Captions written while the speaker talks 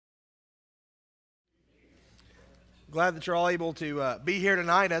Glad that you're all able to be here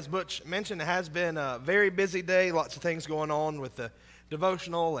tonight. As Butch mentioned, it has been a very busy day. Lots of things going on with the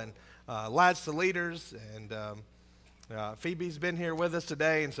devotional and Lads to Leaders. And Phoebe's been here with us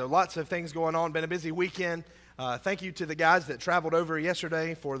today. And so lots of things going on. Been a busy weekend. Thank you to the guys that traveled over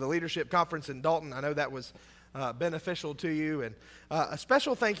yesterday for the leadership conference in Dalton. I know that was beneficial to you. And a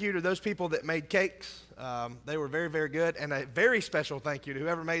special thank you to those people that made cakes. They were very, very good. And a very special thank you to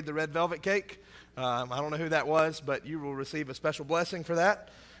whoever made the red velvet cake. I don't know who that was, but you will receive a special blessing for that.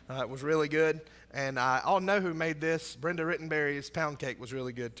 It was really good. And I all know who made this. Brenda Rittenberry's pound cake was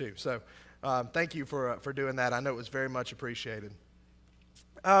really good too. So thank you for doing that. I know it was very much appreciated.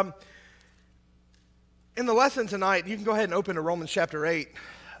 In the lesson tonight, you can go ahead and open to Romans chapter 8.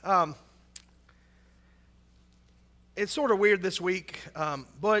 It's sort of weird this week.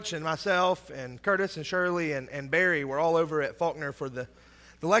 Butch and myself and Curtis and Shirley and Barry were all over at Faulkner for the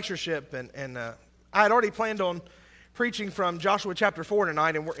lectureship, and I had already planned on preaching from Joshua chapter 4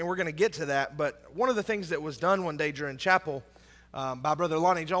 tonight, and we're going to get to that. But one of the things that was done one day during chapel by Brother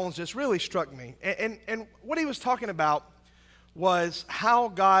Lonnie Jones just really struck me. And what he was talking about was how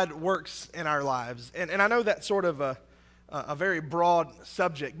God works in our lives. And I know that's sort of a very broad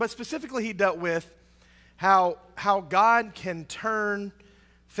subject, but specifically he dealt with how God can turn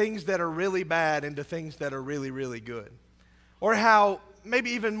things that are really bad into things that are really, really good. Or how,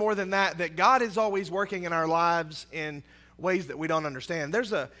 maybe even more than that, that God is always working in our lives in ways that we don't understand.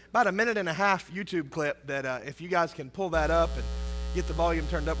 There's about a 1.5 minute YouTube clip that if you guys can pull that up and get the volume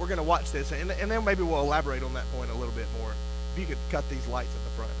turned up, we're going to watch this, and then maybe we'll elaborate on that point a little bit more. If you could cut these lights at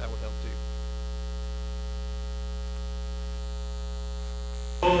the front, that would help too.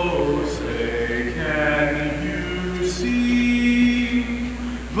 Oh, say, can you see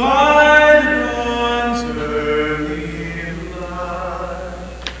by the dawn's early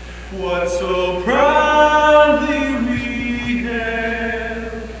light what so proudly we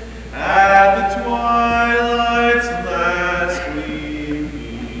hailed at the twilight's last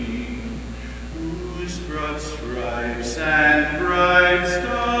gleaming, whose broad stripes and bright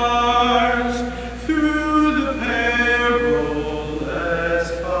stars through the perilous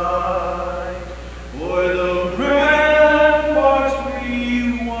fight o'er the ramparts we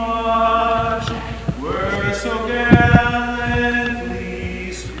watched were so gallantly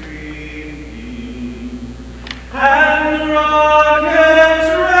streaming, and the rockets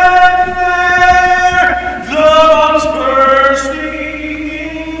red flare, the bombs bursting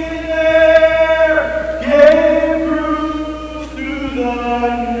in air, gave proof through the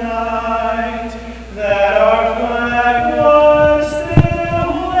night that our flag was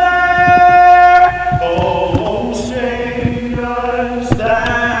still there. Oh, sing us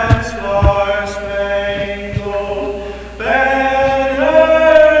that star-spangled banner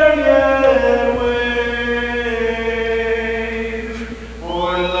yet wave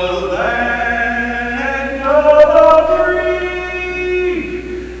o'er the land of the free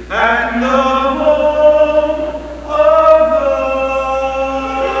and the home of the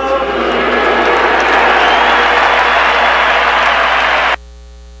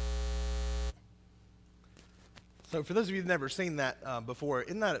So for those of you who've never seen that before,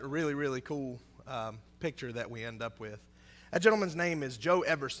 isn't that a really, really cool picture that we end up with? That gentleman's name is Joe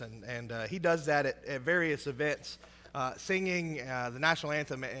Everson, and he does that at various events, singing the national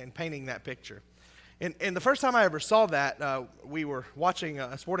anthem and painting that picture. And the first time I ever saw that, we were watching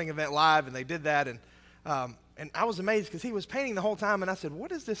a sporting event live, and they did that, and I was amazed because he was painting the whole time, and I said,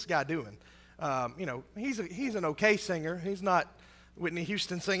 what is this guy doing? You know, he's an okay singer. He's not Whitney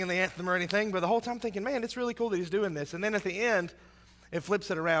Houston singing the anthem or anything, but the whole time thinking, man, it's really cool that he's doing this. And then at the end, it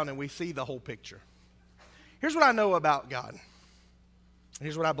flips it around and we see the whole picture. Here's what I know about God.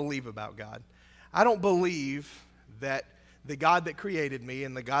 Here's what I believe about God. I don't believe that the God that created me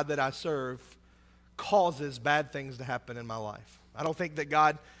and the God that I serve causes bad things to happen in my life. I don't think that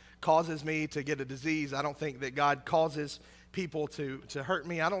God causes me to get a disease. I don't think that God causes people to hurt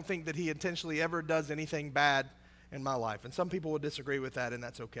me. I don't think that he intentionally ever does anything bad in my life. And some people will disagree with that, and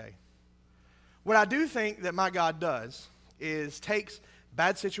that's okay. What I do think that my God does is takes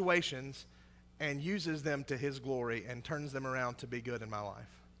bad situations and uses them to his glory and turns them around to be good in my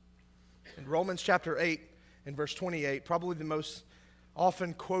life. In Romans chapter 8 and verse 28, probably the most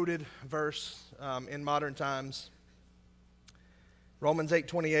often quoted verse in modern times, Romans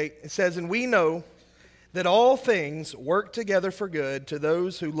 8:28, it says, "And we know that all things work together for good to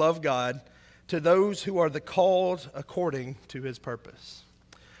those who love God, to those who are the called according to his purpose."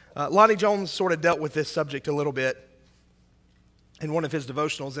 Lonnie Jones sort of dealt with this subject a little bit in one of his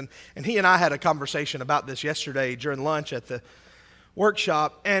devotionals, and he and I had a conversation about this yesterday during lunch at the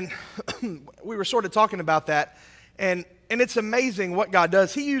workshop, and we were sort of talking about that, And it's amazing what God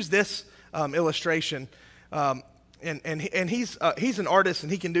does. He used this illustration, and he's an artist,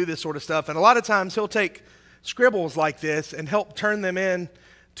 and he can do this sort of stuff. And a lot of times he'll take scribbles like this and help turn them in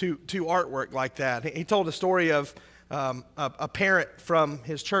to artwork like that. He told a story of a parent from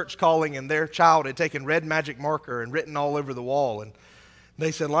his church calling, and their child had taken red magic marker and written all over the wall. And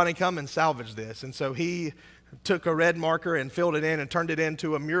they said, Lonnie, come and salvage this. And so he took a red marker and filled it in and turned it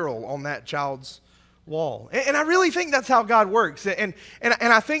into a mural on that child's wall. And I really think that's how God works. And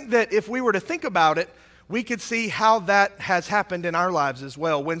I think that if we were to think about it, we could see how that has happened in our lives as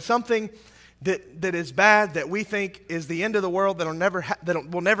well. When something that is bad, that we think is the end of the world, that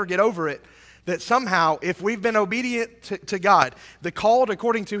we'll never get over it, that somehow, if we've been obedient to God, the called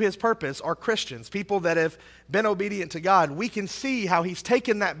according to his purpose are Christians, people that have been obedient to God, we can see how he's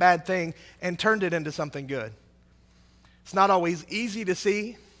taken that bad thing and turned it into something good. It's not always easy to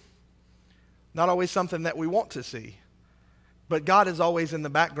see, not always something that we want to see, but God is always in the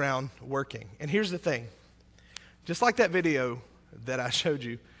background working. And here's the thing, just like that video that I showed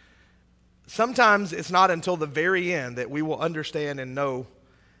you, sometimes it's not until the very end that we will understand and know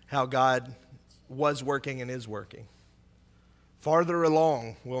how God was working and is working. Farther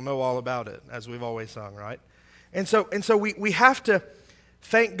along, we'll know all about it, as we've always sung, right? And so we have to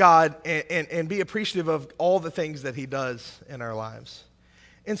thank God and be appreciative of all the things that he does in our lives.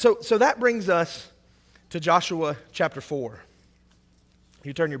 And so that brings us to Joshua chapter 4.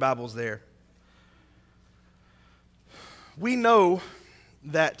 You turn your Bibles there. We know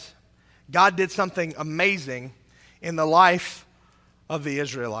that God did something amazing in the life of the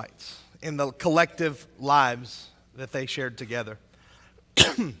Israelites, in the collective lives that they shared together.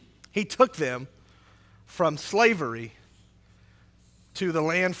 He took them from slavery to the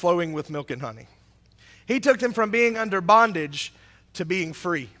land flowing with milk and honey. He took them from being under bondage to being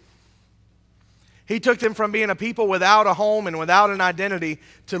free. He took them from being a people without a home and without an identity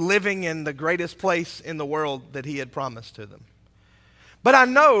to living in the greatest place in the world that he had promised to them. But I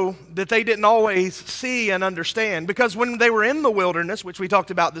know that they didn't always see and understand, because when they were in the wilderness, which we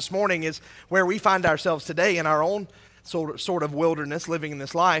talked about this morning is where we find ourselves today in our own sort of wilderness, living in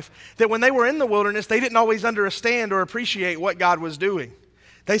this life, that when they were in the wilderness, they didn't always understand or appreciate what God was doing.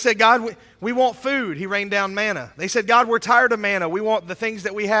 They said, God, we want food. He rained down manna. They said, God, we're tired of manna. We want the things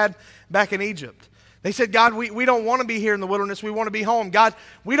that we had back in Egypt. They said, God, we don't want to be here in the wilderness. We want to be home. God,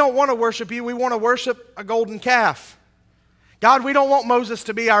 we don't want to worship you. We want to worship a golden calf. God, we don't want Moses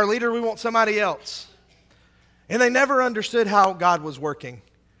to be our leader. We want somebody else. And they never understood how God was working.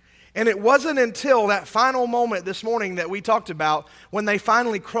 And it wasn't until that final moment this morning that we talked about, when they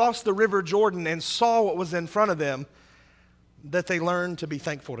finally crossed the river Jordan and saw what was in front of them, that they learned to be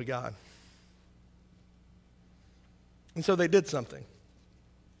thankful to God. And so they did something.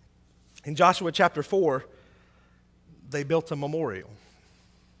 In Joshua chapter 4, they built a memorial.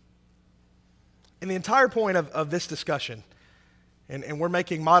 And the entire point of this discussion, and we're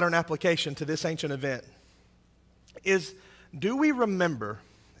making modern application to this ancient event, is, do we remember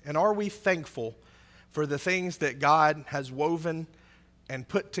and are we thankful for the things that God has woven and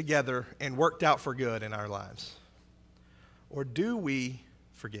put together and worked out for good in our lives? Or do we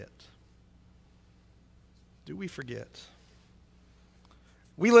forget? Do we forget?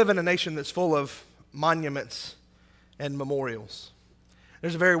 We live in a nation that's full of monuments and memorials.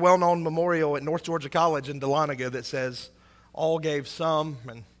 There's a very well-known memorial at North Georgia College in Dahlonega that says, all gave some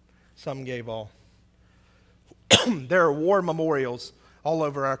and some gave all. There are war memorials all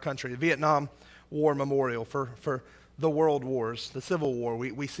over our country. The Vietnam War Memorial for the world wars, the Civil War.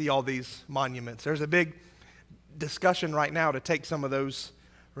 We see all these monuments. There's a big discussion right now to take some of those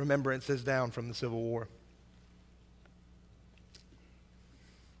remembrances down from the Civil War.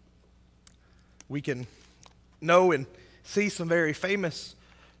 We can know and see some very famous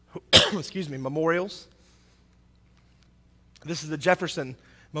memorials. This is the Jefferson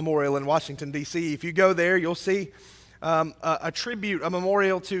Memorial in Washington, D.C. If you go there, you'll see a tribute, a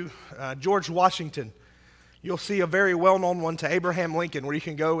memorial to George Washington. You'll see a very well-known one to Abraham Lincoln, where you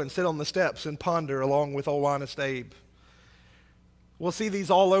can go and sit on the steps and ponder along with old Honest Abe. We'll see these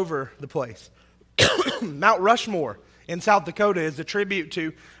all over the place. Mount Rushmore in South Dakota is a tribute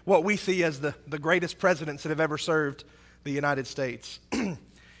to what we see as the greatest presidents that have ever served the United States.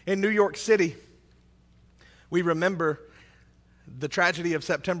 In New York City, we remember the tragedy of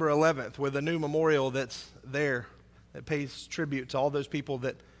September 11th with a new memorial that's there that pays tribute to all those people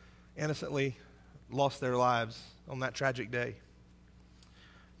that innocently lost their lives on that tragic day.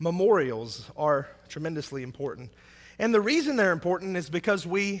 Memorials are tremendously important. And the reason they're important is because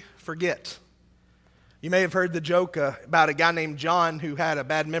we forget. You may have heard the joke about a guy named John who had a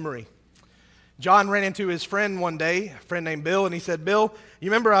bad memory. John ran into his friend one day, a friend named Bill, and he said, Bill,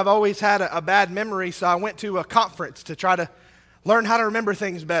 you remember I've always had a bad memory, so I went to a conference to try to learn how to remember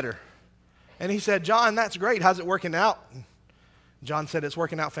things better. And he said, John, that's great. How's it working out? And John said, it's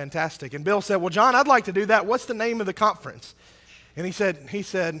working out fantastic. And Bill said, well, John, I'd like to do that. What's the name of the conference? And he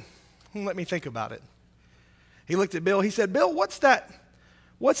said, let me think about it. He looked at Bill. He said, Bill, what's that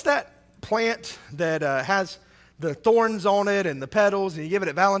plant that has the thorns on it and the petals, and you give it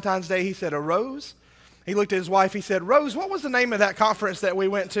at Valentine's Day? He said, a rose. He looked at his wife. He said, Rose, what was the name of that conference that we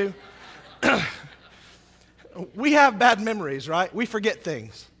went to? We have bad memories, right? We forget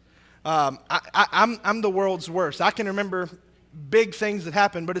things. I'm the world's worst. I can remember big things that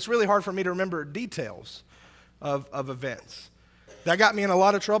happened, but it's really hard for me to remember details of events. That got me in a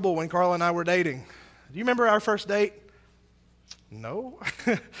lot of trouble when Carla and I were dating. Do you remember our first date? No.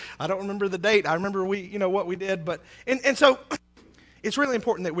 I don't remember the date. I remember what we did, but and so it's really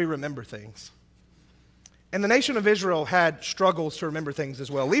important that we remember things. And the nation of Israel had struggles to remember things as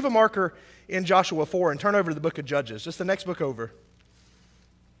well. Leave a marker in Joshua 4 and turn over to the book of Judges, just the next book over.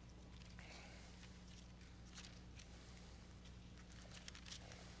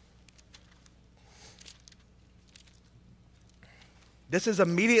 This is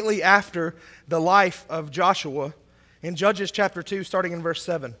immediately after the life of Joshua in Judges chapter 2, starting in verse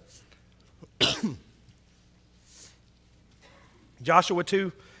 7. Joshua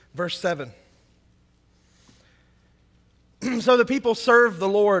 2, verse 7. So the people served the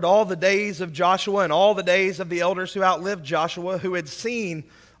Lord all the days of Joshua and all the days of the elders who outlived Joshua, who had seen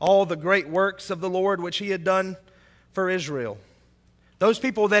all the great works of the Lord which he had done for Israel. Those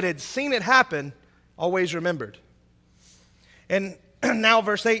people that had seen it happen always remembered. And now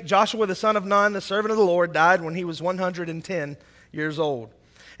verse 8, Joshua the son of Nun, the servant of the Lord, died when he was 110 years old.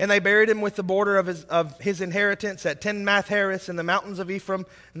 And they buried him with the border of his inheritance at Timnath-Heres in the mountains of Ephraim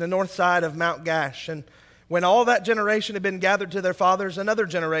in the north side of Mount Gash. And when all that generation had been gathered to their fathers, another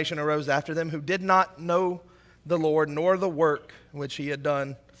generation arose after them who did not know the Lord nor the work which he had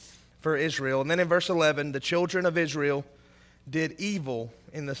done for Israel. And then in verse 11, the children of Israel did evil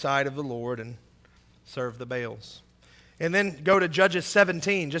in the sight of the Lord and served the Baals. And then go to Judges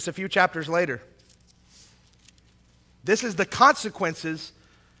 17, just a few chapters later. This is the consequences.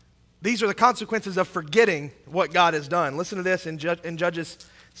 These are the consequences of forgetting what God has done. Listen to this in Judges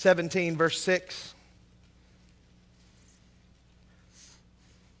 17, verse 6.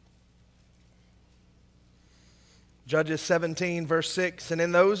 Judges 17, verse 6. And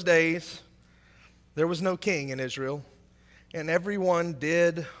in those days there was no king in Israel, and everyone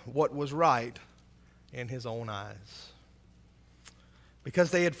did what was right in his own eyes.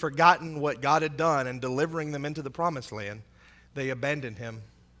 Because they had forgotten what God had done in delivering them into the promised land, they abandoned him.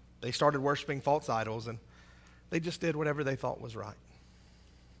 They started worshiping false idols, and they just did whatever they thought was right.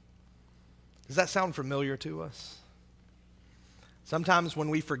 Does that sound familiar to us? Sometimes when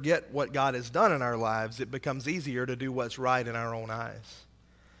we forget what God has done in our lives, it becomes easier to do what's right in our own eyes.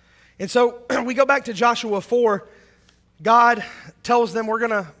 And so we go back to Joshua 4. God tells them we're going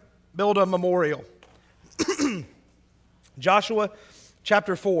to build a memorial. Joshua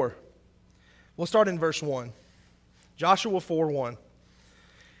chapter 4. We'll start in verse 1. Joshua 4:1.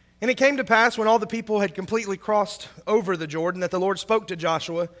 And it came to pass when all the people had completely crossed over the Jordan that the Lord spoke to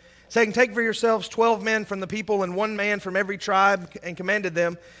Joshua, saying, take for yourselves 12 men from the people and 1 man from every tribe, and commanded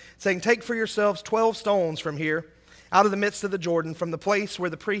them, saying, take for yourselves 12 stones from here, out of the midst of the Jordan, from the place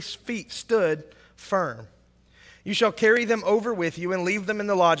where the priest's feet stood firm. You shall carry them over with you and leave them in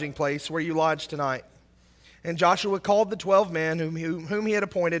the lodging place where you lodge tonight. And Joshua called the 12 men whom he had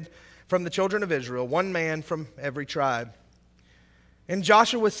appointed from the children of Israel, 1 man from every tribe. And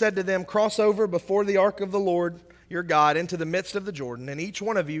Joshua said to them, cross over before the ark of the Lord your God into the midst of the Jordan, and each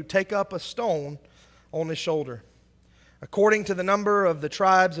one of you take up a stone on his shoulder, according to the number of the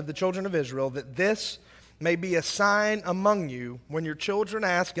tribes of the children of Israel, that this may be a sign among you when your children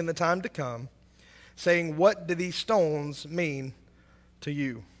ask in the time to come, saying, what do these stones mean to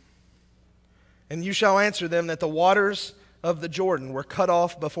you? And you shall answer them that the waters of the Jordan were cut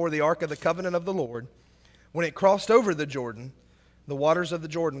off before the ark of the covenant of the Lord. When it crossed over the Jordan, the waters of the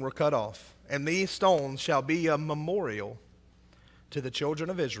Jordan were cut off. And these stones shall be a memorial to the children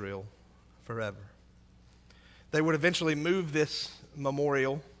of Israel forever. They would eventually move this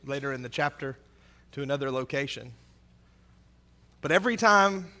memorial later in the chapter to another location. But every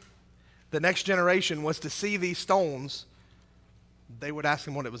time the next generation was to see these stones, they would ask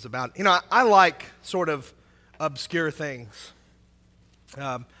him what it was about. You know, I like sort of obscure things.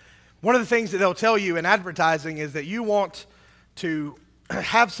 One of the things that they'll tell you in advertising is that you want to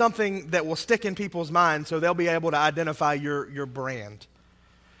have something that will stick in people's minds so they'll be able to identify your brand.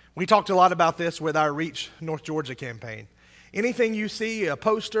 We talked a lot about this with our Reach North Georgia campaign. Anything you see, a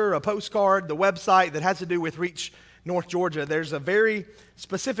poster, a postcard, the website that has to do with Reach North Georgia, there's a very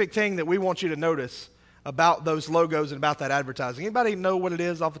specific thing that we want you to notice about those logos and about that advertising. Anybody know what it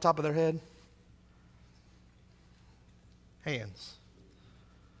is off the top of their head? Hands.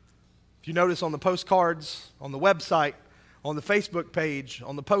 If you notice on the postcards, on the website, on the Facebook page,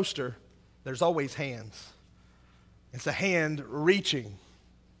 on the poster, there's always hands. It's a hand reaching.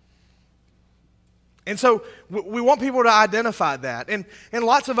 And so we want people to identify that. And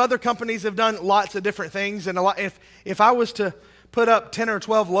lots of other companies have done lots of different things. And if I was to put up 10 or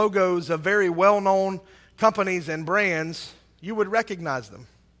 12 logos of very well-known companies and brands, you would recognize them.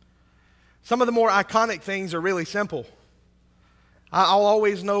 Some of the more iconic things are really simple. I'll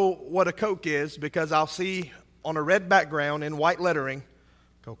always know what a Coke is because I'll see on a red background in white lettering,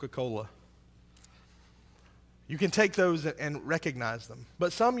 Coca-Cola. You can take those and recognize them.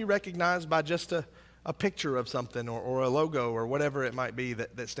 But some you recognize by just a picture of something or a logo or whatever it might be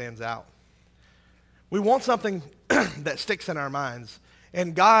that stands out. We want something that sticks in our minds.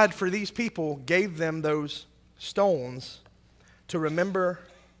 And God, for these people, gave them those stones to remember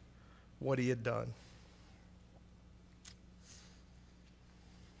what He had done.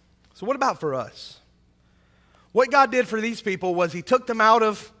 So what about for us? What God did for these people was He took them out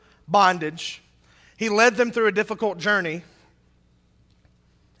of bondage. He led them through a difficult journey.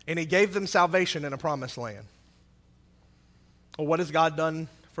 And He gave them salvation in a promised land. Well, what has God done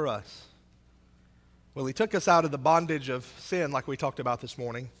for us? Well, He took us out of the bondage of sin like we talked about this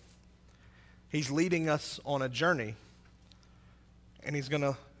morning. He's leading us on a journey. And He's going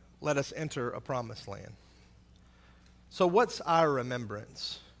to let us enter a promised land. So what's our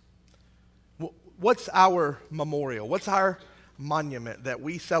remembrance? What's our memorial? What's our monument that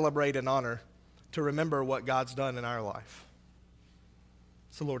we celebrate and honor to remember what God's done in our life?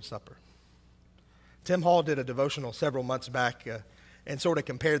 It's the Lord's Supper. Tim Hall did a devotional several months back and sort of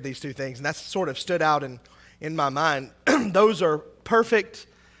compared these two things, and that's sort of stood out in my mind. Those are perfect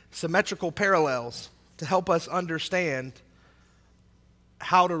symmetrical parallels to help us understand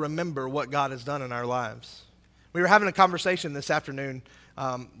how to remember what God has done in our lives. We were having a conversation this afternoon.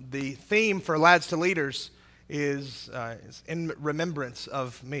 The theme for Lads to Leaders is in remembrance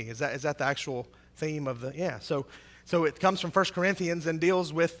of me. Is that the actual theme of the? Yeah. So it comes from 1 Corinthians and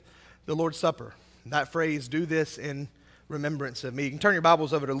deals with the Lord's Supper. That phrase, do this in remembrance of me. You can turn your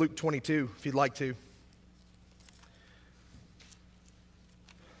Bibles over to Luke 22 if you'd like to.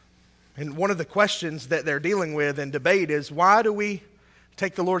 And one of the questions that they're dealing with and debate is, why do we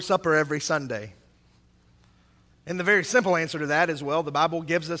take the Lord's Supper every Sunday? And the very simple answer to that is, well, the Bible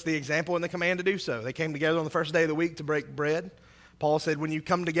gives us the example and the command to do so. They came together on the first day of the week to break bread. Paul said, when you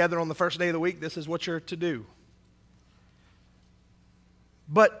come together on the first day of the week, this is what you're to do.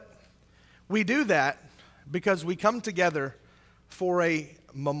 But we do that because we come together for a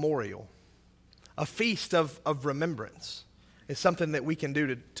memorial, a feast of remembrance. It's something that we can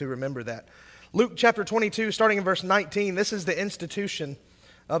do to remember that. Luke chapter 22, starting in verse 19, this is the institution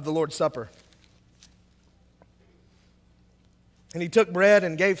of the Lord's Supper. And He took bread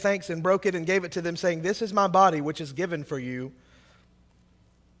and gave thanks and broke it and gave it to them, saying, this is my body which is given for you.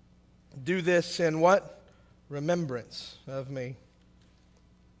 Do this in what? Remembrance of me.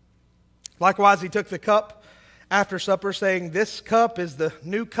 Likewise, He took the cup after supper, saying, this cup is the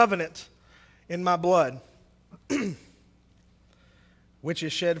new covenant in my blood, which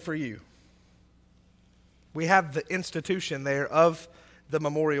is shed for you. We have the institution there of the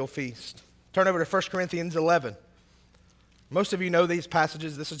memorial feast. Turn over to 1 Corinthians 11. Most of you know these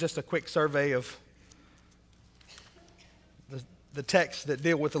passages. This is just a quick survey of the texts that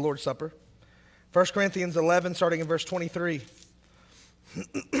deal with the Lord's Supper. 1 Corinthians 11, starting in verse 23.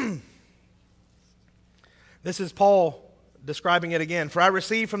 This is Paul describing it again. For I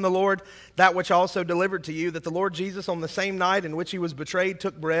received from the Lord that which I also delivered to you, that the Lord Jesus on the same night in which He was betrayed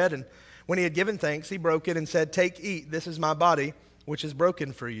took bread, and when He had given thanks, He broke it and said, take, eat, this is my body, which is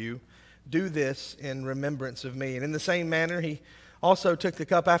broken for you. Do this in remembrance of me. And in the same manner, He also took the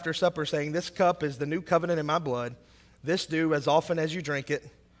cup after supper, saying, this cup is the new covenant in my blood. This do as often as you drink it.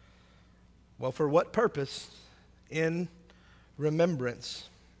 Well, for what purpose? In remembrance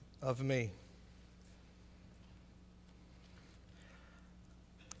of me.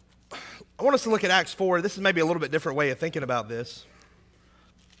 I want us to look at Acts 4. This is maybe a little bit different way of thinking about this.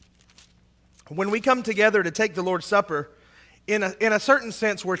 When we come together to take the Lord's Supper, in a certain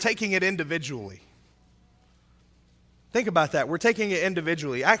sense, we're taking it individually. Think about that. We're taking it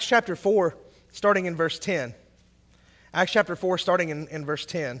individually. Acts chapter 4, starting in verse 10. Acts chapter 4, starting in verse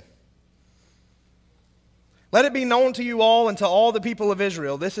 10. Let it be known to you all and to all the people of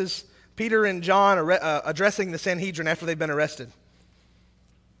Israel. This is Peter and John addressing the Sanhedrin after they've been arrested.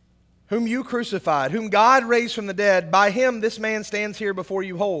 Whom you crucified, whom God raised from the dead, by him this man stands here before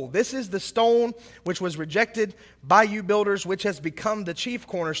you whole. This is the stone which was rejected by you builders, which has become the chief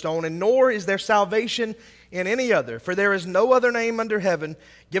cornerstone, and nor is there salvation in any other, for there is no other name under heaven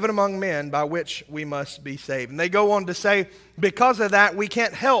given among men by which we must be saved. And they go on to say, because of that, we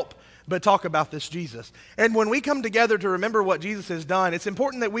can't help but talk about this Jesus. And when we come together to remember what Jesus has done, it's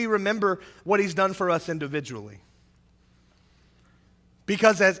important that we remember what he's done for us individually.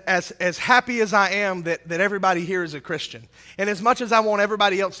 Because as happy as I am that everybody here is a Christian, and as much as I want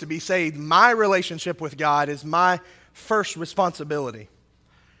everybody else to be saved, my relationship with God is my first responsibility.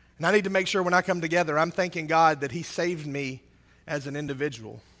 And I need to make sure when I come together, I'm thanking God that he saved me as an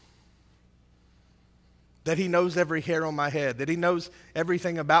individual. That he knows every hair on my head, that he knows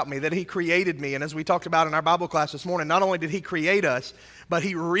everything about me, that he created me. And as we talked about in our Bible class this morning, not only did he create us, but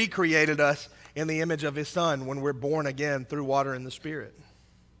he recreated us in the image of his Son when we're born again through water and the Spirit.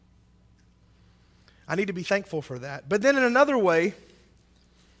 I need to be thankful for that. But then in another way,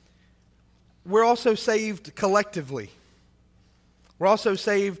 we're also saved collectively. We're also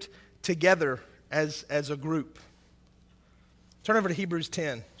saved together as a group. Turn over to Hebrews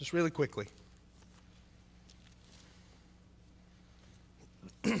 10, just really quickly.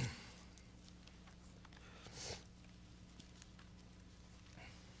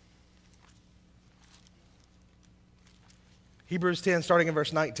 Hebrews 10, starting in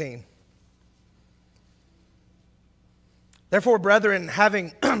verse 19. Therefore, brethren,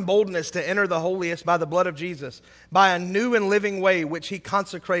 having boldness to enter the holiest by the blood of Jesus, by a new and living way which he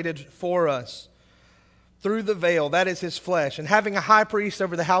consecrated for us, through the veil, that is his flesh, and having a high priest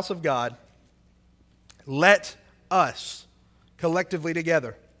over the house of God, let us, collectively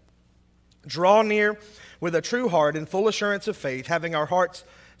together, draw near with a true heart and full assurance of faith, having our hearts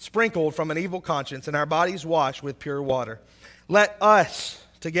sprinkled from an evil conscience and our bodies washed with pure water. Let us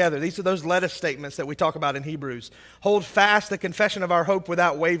together, these are those let us statements that we talk about in Hebrews, hold fast the confession of our hope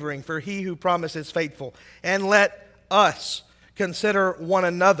without wavering, for he who promises is faithful. And let us consider one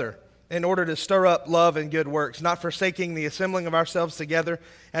another in order to stir up love and good works, not forsaking the assembling of ourselves together,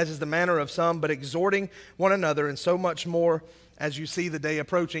 as is the manner of some, but exhorting one another, and so much more as you see the day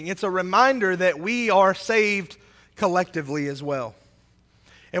approaching. It's a reminder that we are saved collectively as well.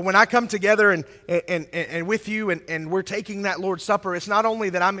 And when I come together and with you and we're taking that Lord's Supper, it's not only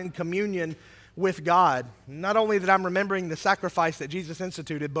that I'm in communion with God, not only that I'm remembering the sacrifice that Jesus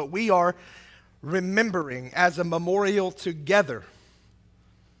instituted, but we are remembering as a memorial together.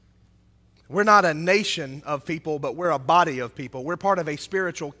 We're not a nation of people, but we're a body of people. We're part of a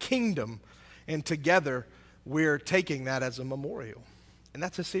spiritual kingdom, and together we're taking that as a memorial. And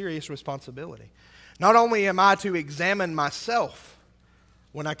that's a serious responsibility. Not only am I to examine myself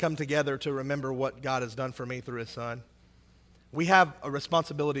when I come together to remember what God has done for me through his Son, we have a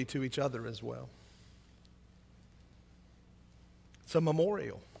responsibility to each other as well. It's a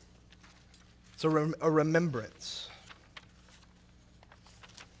memorial. It's a remembrance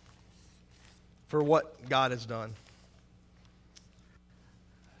for what God has done.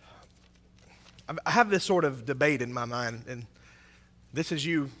 I have this sort of debate in my mind, and this is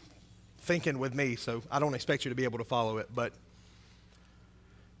you thinking with me, so I don't expect you to be able to follow it, but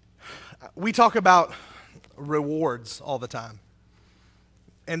we talk about rewards all the time.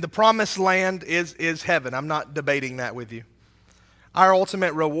 And the promised land is heaven. I'm not debating that with you. Our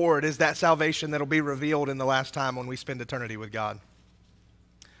ultimate reward is that salvation that will be revealed in the last time when we spend eternity with God.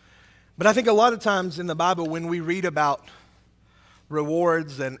 But I think a lot of times in the Bible when we read about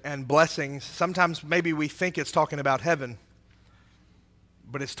rewards and blessings, sometimes maybe we think it's talking about heaven,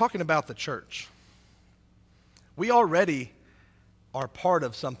 but it's talking about the church. We already are part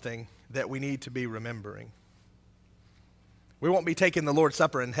of something that we need to be remembering. We won't be taking the Lord's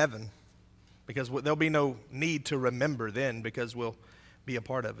Supper in heaven because there'll be no need to remember then because we'll be a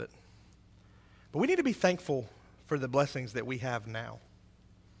part of it. But we need to be thankful for the blessings that we have now.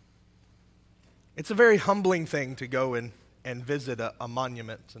 It's a very humbling thing to go and visit a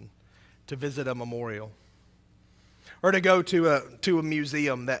monument and to visit a memorial, or to go to a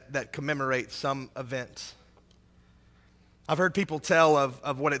museum that commemorates some event. I've heard people tell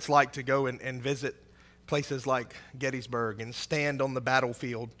of what it's like to go and visit places like Gettysburg and stand on the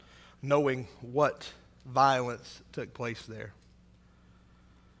battlefield knowing what violence took place there.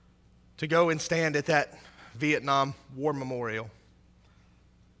 To go and stand at that Vietnam War Memorial.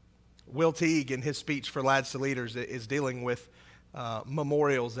 Will Teague, in his speech for Lads to Leaders, is dealing with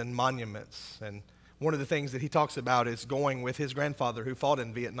memorials and monuments. And one of the things that he talks about is going with his grandfather who fought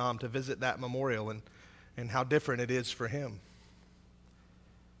in Vietnam to visit that memorial and and how different it is for him.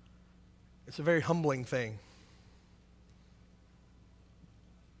 It's a very humbling thing.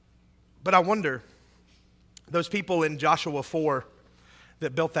 But I wonder, those people in Joshua 4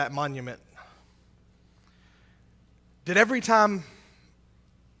 that built that monument, did every time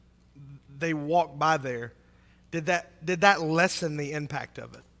they walked by there, did that lessen the impact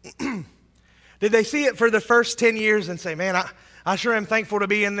of it? Did they see it for the first 10 years and say, man, I sure am thankful to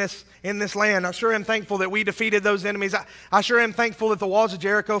be in this land. I sure am thankful that we defeated those enemies. I sure am thankful that the walls of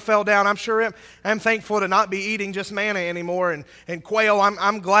Jericho fell down. I'm thankful to not be eating just manna anymore and quail.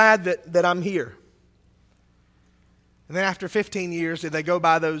 I'm glad that I'm here. And then after 15 years, did they go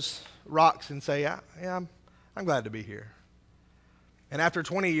by those rocks and say, yeah, I'm glad to be here? And after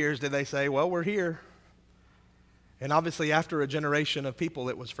 20 years, did they say, well, we're here? And obviously, after a generation of people,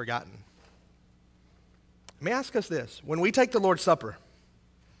 it was forgotten. Let me ask us this. When we take the Lord's Supper,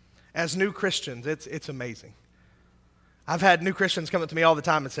 as new Christians, it's amazing. I've had new Christians come up to me all the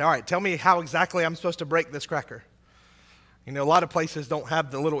time and say, all right, tell me how exactly I'm supposed to break this cracker. You know, a lot of places don't have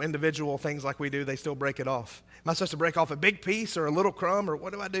the little individual things like we do. They still break it off. Am I supposed to break off a big piece or a little crumb, or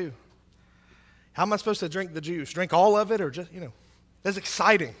what do I do? How am I supposed to drink the juice? Drink all of it, or just, that's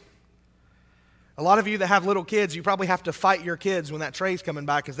exciting. A lot of you that have little kids, you probably have to fight your kids when that tray's coming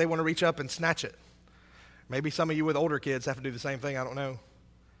by because they want to reach up and snatch it. Maybe some of you with older kids have to do the same thing, I don't know.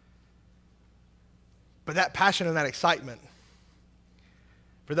 But that passion and that excitement,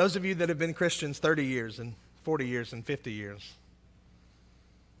 for those of you that have been Christians 30 years and 40 years and 50 years,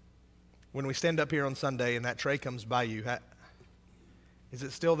 when we stand up here on Sunday and that tray comes by you, is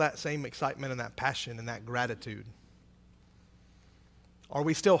it still that same excitement and that passion and that gratitude? Are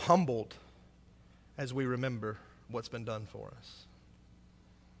we still humbled as we remember what's been done for us?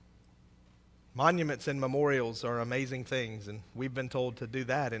 Monuments and memorials are amazing things, and we've been told to do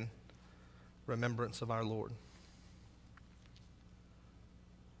that in remembrance of our Lord.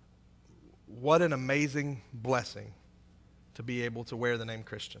 What an amazing blessing to be able to wear the name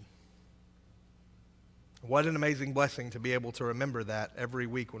Christian. What an amazing blessing to be able to remember that every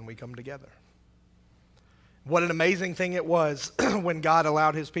week when we come together. What an amazing thing it was when God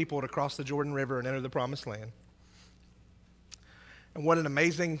allowed his people to cross the Jordan River and enter the Promised Land. And what an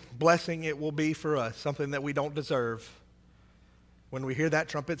amazing blessing it will be for us, something that we don't deserve, when we hear that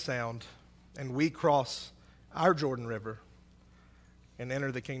trumpet sound and we cross our Jordan River and enter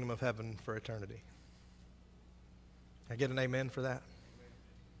the kingdom of heaven for eternity. Can I get an amen for that?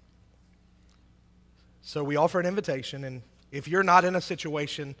 So we offer an invitation, and if you're not in a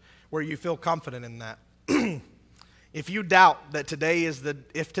situation where you feel confident in that, if you doubt that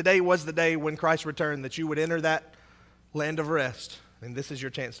if today was the day when Christ returned, that you would enter that land of rest, then this is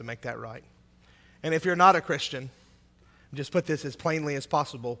your chance to make that right. And if you're not a Christian, just put this as plainly as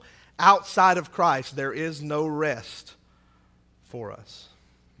possible. Outside of Christ, there is no rest for us.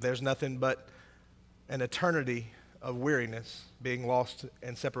 There's nothing but an eternity of weariness, being lost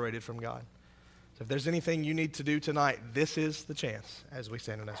and separated from God. So if there's anything you need to do tonight, this is the chance as we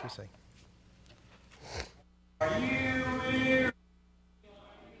stand and as we sing. Are you